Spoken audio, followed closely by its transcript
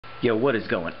Yo, what is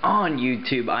going on,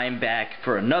 YouTube? I am back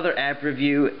for another app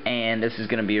review, and this is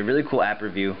going to be a really cool app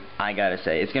review, I gotta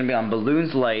say. It's going to be on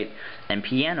Bloons Lite and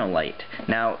Piano Lite.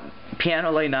 Now, Piano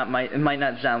Lite it might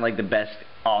not sound like the best,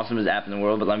 awesomest app in the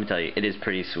world, but let me tell you, it is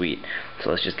pretty sweet.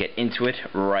 So let's just get into it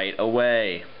right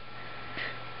away.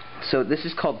 So this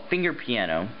is called Finger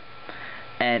Piano,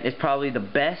 and it's probably the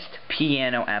best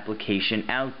piano application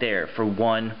out there for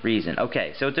one reason.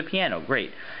 Okay, so it's a piano,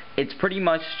 great. It's pretty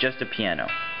much just a piano.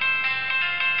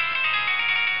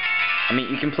 I mean,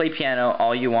 you can play piano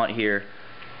all you want here,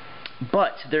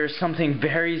 but there's something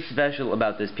very special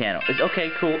about this piano. It's okay,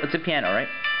 cool, it's a piano, right?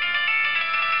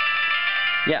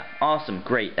 Yeah, awesome,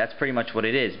 great, that's pretty much what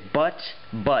it is. But,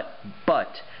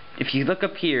 if you look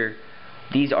up here,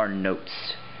 these are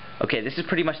notes. Okay, this is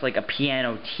pretty much like a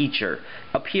piano teacher.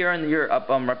 Up here in your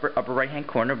upper right-hand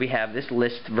corner, we have this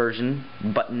list version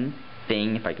button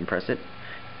thing, if I can press it.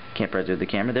 Can't press it with the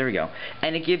camera, there we go.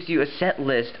 And it gives you a set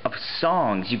list of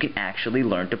songs you can actually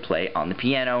learn to play on the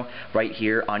piano right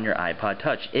here on your iPod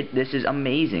Touch. This is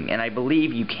amazing, and I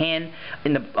believe you can,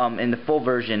 in the full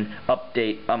version,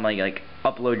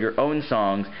 upload your own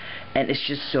songs, and it's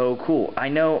just so cool. I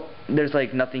know there's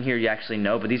like nothing here you actually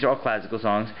know, but these are all classical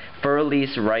songs. For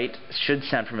Release Right should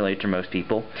sound familiar to most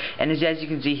people. And as you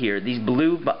can see here, these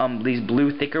blue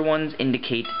thicker ones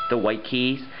indicate the white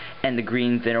keys, and the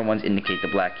green thinner ones indicate the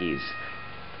black keys.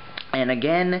 And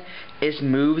again, it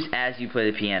moves as you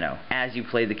play the piano, as you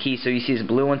play the keys. So you see this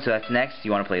blue one, so that's next,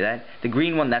 you want to play that. The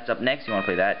green one, that's up next, you want to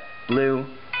play that. Blue.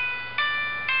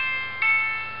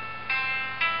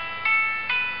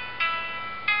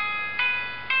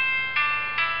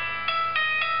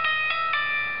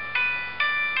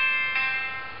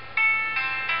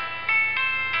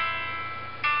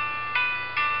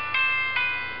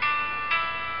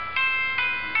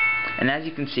 And as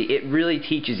you can see, it really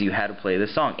teaches you how to play the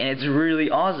song, and it's really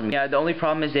awesome. Yeah, the only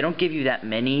problem is they don't give you that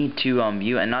many to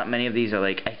view, and not many of these are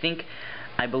like,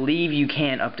 I believe you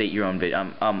can update your own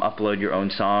upload your own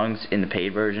songs in the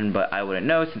paid version, but I wouldn't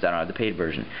know since I don't have the paid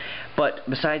version. But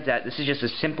besides that, this is just the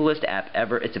simplest app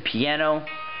ever. It's a piano,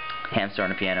 hamster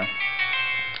on a piano.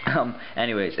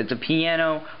 Anyways, it's a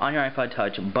piano on your iPod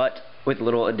Touch, but with a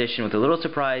little addition, with a little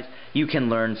surprise, you can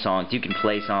learn songs, you can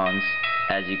play songs,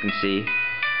 as you can see.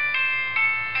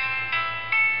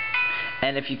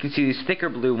 And if you can see, these thicker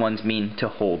blue ones mean to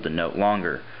hold the note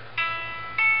longer.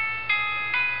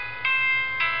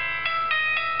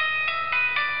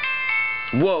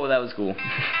 Whoa, that was cool.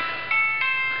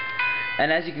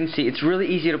 And as you can see, it's really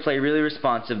easy to play, really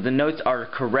responsive. The notes are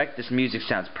correct, this music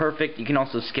sounds perfect. You can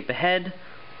also skip ahead,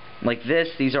 like this.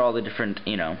 These are all the different,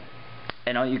 and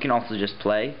you can also just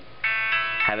play,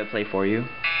 have it play for you.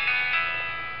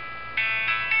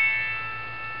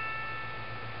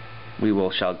 We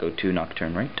shall go to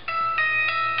Nocturne, right?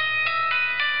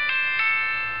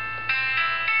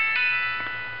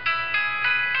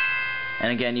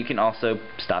 And again, you can also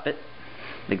stop it,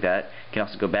 like that. You can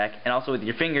also go back, and also with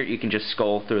your finger, you can just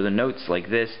scroll through the notes like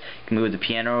this. You can move the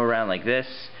piano around like this.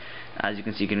 As you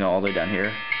can see, you can go all the way down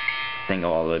here, then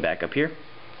go all the way back up here.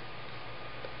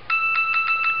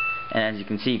 And as you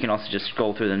can see, you can also just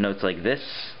scroll through the notes like this,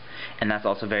 and that's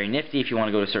also very nifty if you want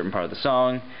to go to a certain part of the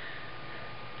song.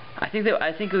 I think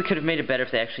they could have made it better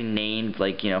if they actually named,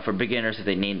 for beginners, if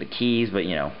they named the keys, but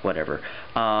whatever.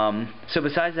 So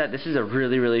besides that, this is a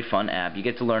really, really fun app. You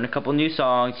get to learn a couple new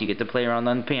songs, you get to play around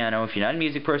on the piano. If you're not a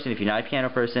music person, if you're not a piano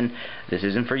person, this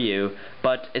isn't for you.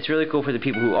 But it's really cool for the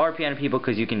people who are piano people,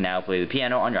 because you can now play the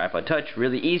piano on your iPod Touch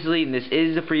really easily, and this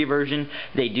is a free version.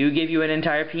 They do give you an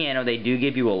entire piano, they do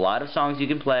give you a lot of songs you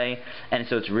can play, and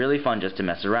so it's really fun just to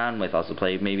mess around with. Also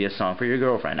play maybe a song for your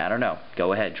girlfriend, I don't know.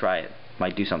 Go ahead, try it.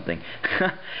 Might do something.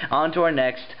 On to our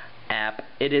next app.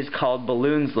 It is called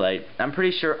Bloons Lite. I'm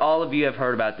pretty sure all of you have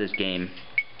heard about this game.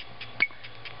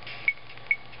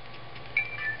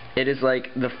 It is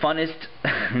like the funnest,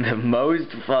 the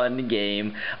most fun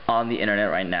game on the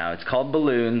internet right now. It's called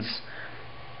Bloons.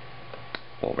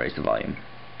 We'll raise the volume.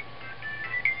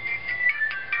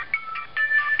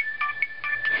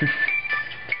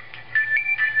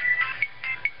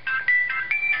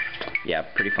 Yeah,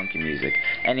 pretty funky music.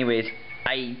 Anyways,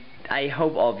 I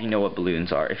hope all of you know what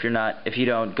balloons are. If you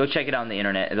don't, go check it out on the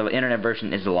internet. The internet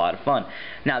version is a lot of fun.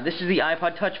 Now, this is the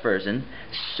iPod Touch version,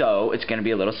 so it's going to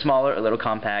be a little smaller, a little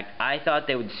compact. I thought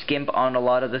they would skimp on a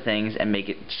lot of the things and make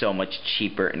it so much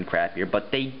cheaper and crappier,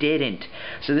 but they didn't.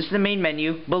 So this is the main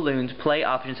menu, balloons, play,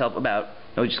 options, help, about.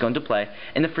 No, just going to play.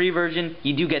 In the free version,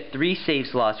 you do get 3 save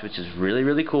slots, which is really,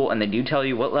 really cool, and they do tell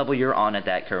you what level you're on at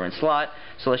that current slot.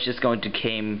 So let's just go into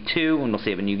game 2, and we'll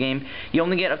save a new game. You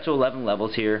only get up to 11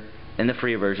 levels here. in the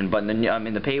free version, but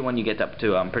in the paid one you get up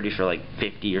to, I'm pretty sure, like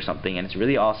 50 or something, and it's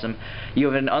really awesome. You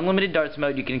have an unlimited darts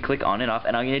mode you can click on and off,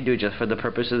 and I'm going to do it just for the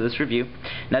purpose of this review.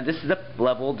 Now this is the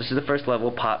level, this is the first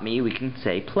level, pop me, we can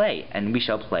say play, and we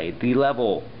shall play the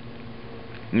level.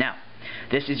 Now,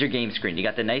 this is your game screen. You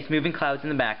got the nice moving clouds in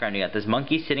the background, you got this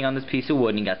monkey sitting on this piece of wood,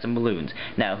 and you got some balloons.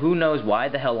 Now, who knows why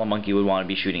the hell a monkey would want to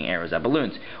be shooting arrows at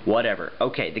balloons? Whatever.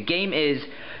 Okay, the game is,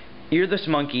 you're this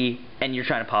monkey, and you're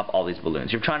trying to pop all these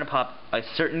balloons. You're trying to pop a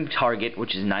certain target,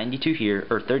 which is 92 here,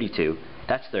 or 32.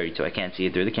 That's 32. I can't see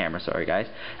it through the camera, sorry guys.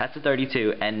 That's a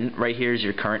 32, and right here is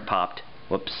your current popped.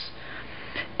 Whoops.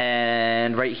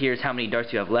 And right here is how many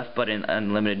darts you have left, but in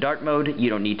unlimited dart mode, you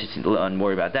don't need to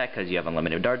worry about that because you have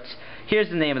unlimited darts. Here's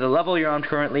the name of the level you're on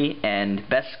currently, and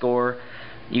best score,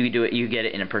 you get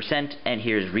it in a %, and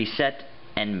here's reset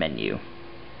and menu.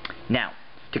 Now,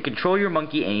 to control your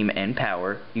monkey aim and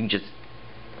power, you can just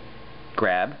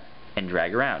grab and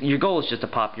drag around. Your goal is just to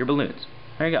pop your balloons.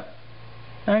 There you go.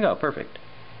 There you go. Perfect.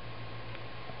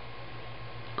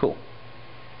 Cool.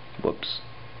 Whoops.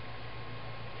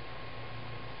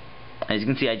 As you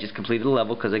can see, I just completed the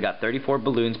level because I got 34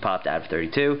 balloons popped out of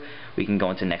 32. We can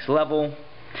go into next level.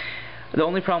 The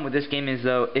only problem with this game is,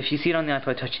 though, if you see it on the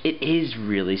iPod Touch, it is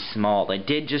really small. They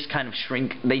did just kind of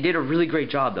shrink. They did a really great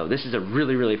job, though. This is a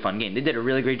really, really fun game. They did a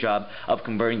really great job of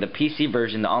converting the PC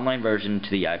version, the online version, to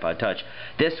the iPod Touch.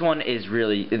 This one is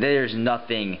really, there's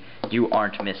nothing you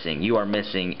aren't missing. You are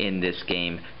missing in this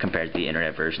game compared to the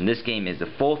internet version. This game is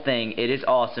the full thing. It is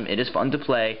awesome. It is fun to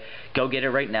play. Go get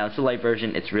it right now. It's the light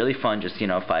version. It's really fun. Just, you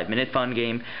know, a 5-minute fun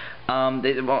game.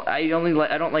 I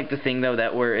don't like the thing though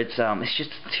that where it's just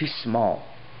too small.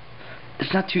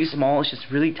 It's not too small. It's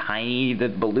just really tiny. The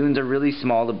balloons are really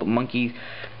small. The monkey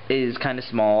is kind of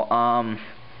small.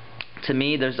 To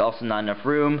me, there's also not enough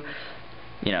room,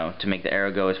 you know, to make the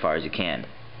arrow go as far as you can.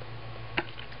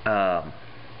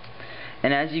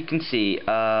 And as you can see, you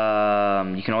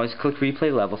can always click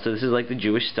replay level. So this is like the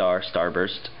Jewish star,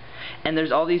 starburst. And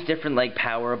there's all these different like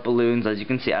power-up balloons, as you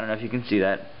can see. I don't know if you can see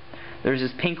that. There's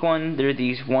this pink one. There are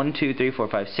these 1, 2, 3, 4,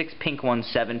 5, 6 pink ones,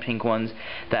 7 pink ones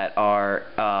that are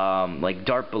like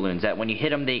dart balloons. That when you hit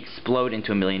them, they explode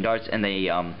into a million darts, and they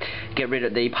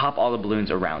they pop all the balloons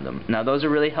around them. Now those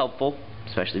are really helpful,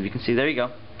 especially if you can see. There you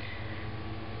go.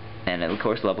 And of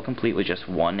course, level complete with just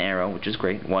one arrow, which is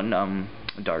great. One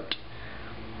dart.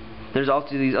 There's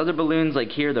also these other balloons, like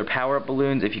here, they're power-up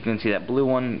balloons. If you can see that blue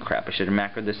one, crap, I should have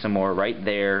macroed this some more. Right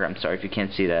there. I'm sorry if you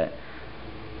can't see that.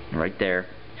 Right there.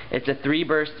 It's a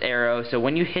 3-burst arrow, so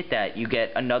when you hit that, you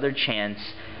get another chance,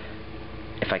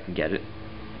 if I can get it.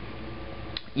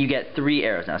 You get 3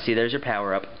 arrows. Now, see, there's your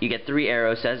power-up. You get 3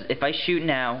 arrows. Says, if I shoot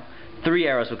now, 3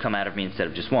 arrows will come out of me instead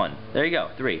of just 1. There you go,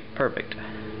 3. Perfect.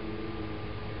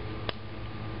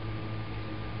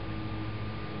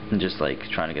 I'm just, like,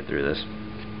 trying to get through this.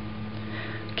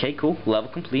 Okay, cool. Level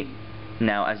complete.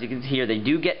 Now, as you can see here, they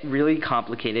do get really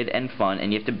complicated and fun,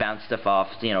 and you have to bounce stuff off,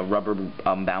 you know, rubber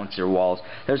bouncer walls.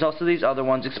 There's also these other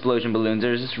ones, explosion balloons.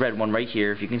 There's this red one right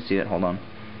here, if you can see it. Hold on.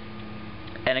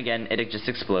 And again, it just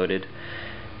exploded.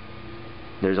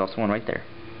 There's also one right there.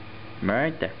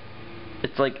 Right there.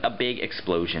 It's like a big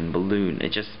explosion balloon.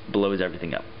 It just blows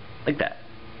everything up. Like that.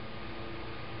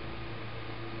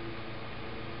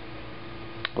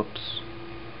 Whoops.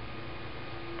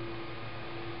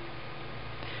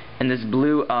 And this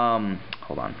blue,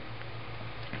 hold on.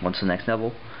 What's the next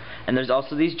level? And there's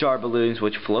also these jar balloons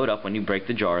which float up when you break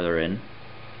the jar they're in.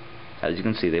 As you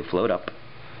can see, they float up.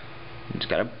 You just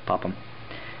gotta pop them.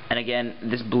 And again,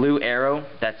 this blue arrow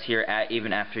that's here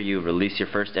even after you release your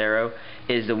first arrow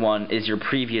is your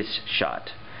previous shot.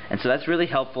 And so that's really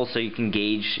helpful so you can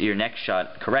gauge your next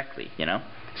shot correctly, you know?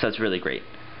 So it's really great.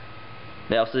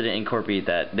 They also didn't incorporate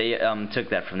that. They took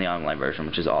that from the online version,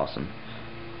 which is awesome.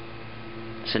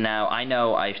 So now I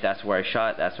know if that's where I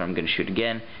shot, that's where I'm going to shoot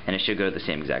again, and it should go to the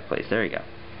same exact place. There you go.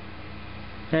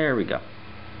 There we go.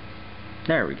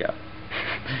 There we go.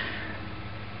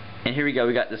 And here we go.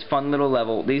 We got this fun little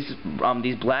level. These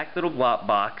black little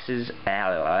boxes.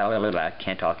 I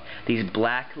can't talk. These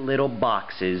black little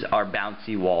boxes are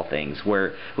bouncy wall things,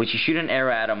 where when you shoot an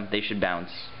arrow at them, they should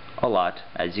bounce a lot,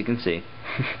 as you can see.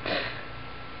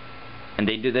 And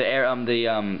they do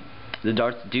the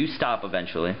darts do stop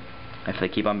eventually. If they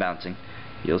keep on bouncing,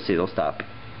 you'll see they'll stop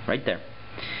right there.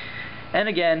 And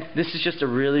again, this is just a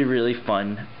really, really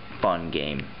fun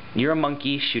game. You're a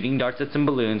monkey shooting darts at some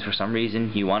balloons. For some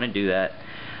reason, you want to do that.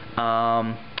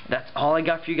 That's all I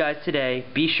got for you guys today.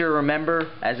 Be sure, remember,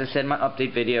 as I said in my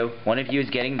update video, one of you is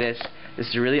getting this. This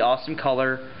is a really awesome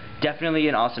color. Definitely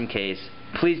an awesome case.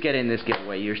 please get in this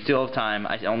giveaway. You still have time.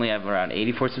 I only have around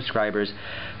 84 subscribers.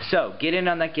 So, get in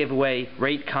on that giveaway.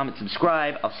 Rate, comment,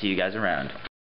 subscribe. I'll see you guys around.